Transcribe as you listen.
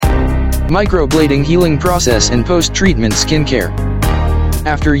Microblading healing process and post-treatment skincare.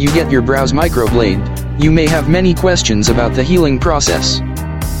 After you get your brows microbladed, you may have many questions about the healing process.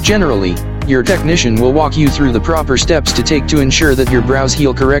 Generally, your technician will walk you through the proper steps to take to ensure that your brows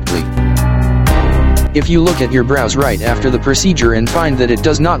heal correctly. If you look at your brows right after the procedure and find that it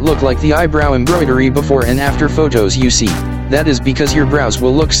does not look like the eyebrow embroidery before and after photos you see, that is because your brows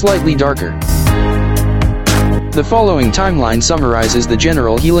will look slightly darker. The following timeline summarizes the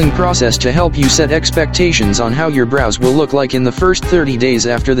general healing process to help you set expectations on how your brows will look like in the first 30 days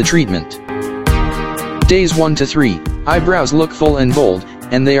after the treatment. Days 1 to 3, eyebrows look full and bold,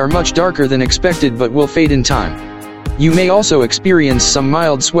 and they are much darker than expected but will fade in time. You may also experience some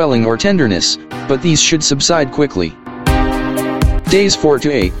mild swelling or tenderness, but these should subside quickly. Days 4 to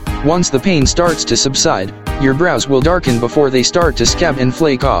 8, once the pain starts to subside, your brows will darken before they start to scab and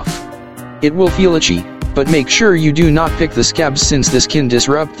flake off. It will feel itchy, but make sure you do not pick the scabs since this can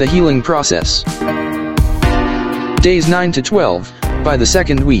disrupt the healing process. Days 9 to 12, by the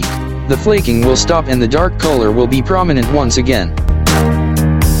second week, the flaking will stop and the dark color will be prominent once again.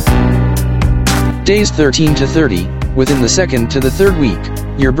 Days 13 to 30, within the second to the third week,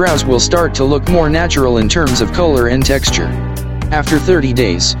 your brows will start to look more natural in terms of color and texture. After 30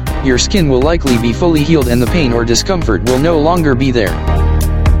 days, your skin will likely be fully healed and the pain or discomfort will no longer be there.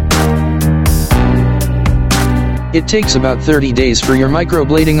 It takes about 30 days for your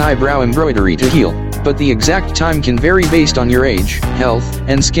microblading eyebrow embroidery to heal, but the exact time can vary based on your age, health,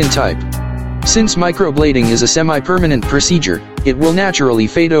 and skin type. Since microblading is a semi-permanent procedure, it will naturally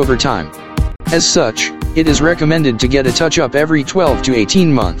fade over time. As such, it is recommended to get a touch-up every 12 to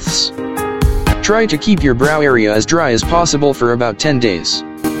 18 months. Try to keep your brow area as dry as possible for about 10 days.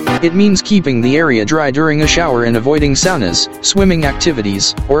 It means keeping the area dry during a shower and avoiding saunas, swimming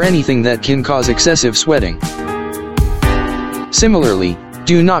activities, or anything that can cause excessive sweating. Similarly,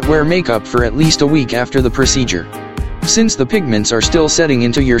 do not wear makeup for at least a week after the procedure. Since the pigments are still setting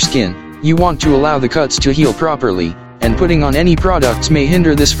into your skin, you want to allow the cuts to heal properly, and putting on any products may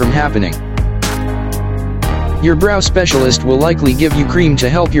hinder this from happening. Your brow specialist will likely give you cream to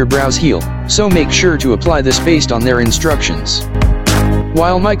help your brows heal, so make sure to apply this based on their instructions.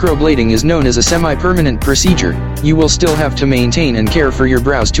 While microblading is known as a semi-permanent procedure, you will still have to maintain and care for your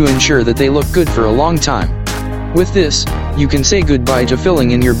brows to ensure that they look good for a long time. With this, you can say goodbye to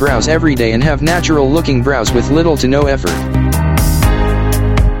filling in your brows every day and have natural-looking brows with little to no effort.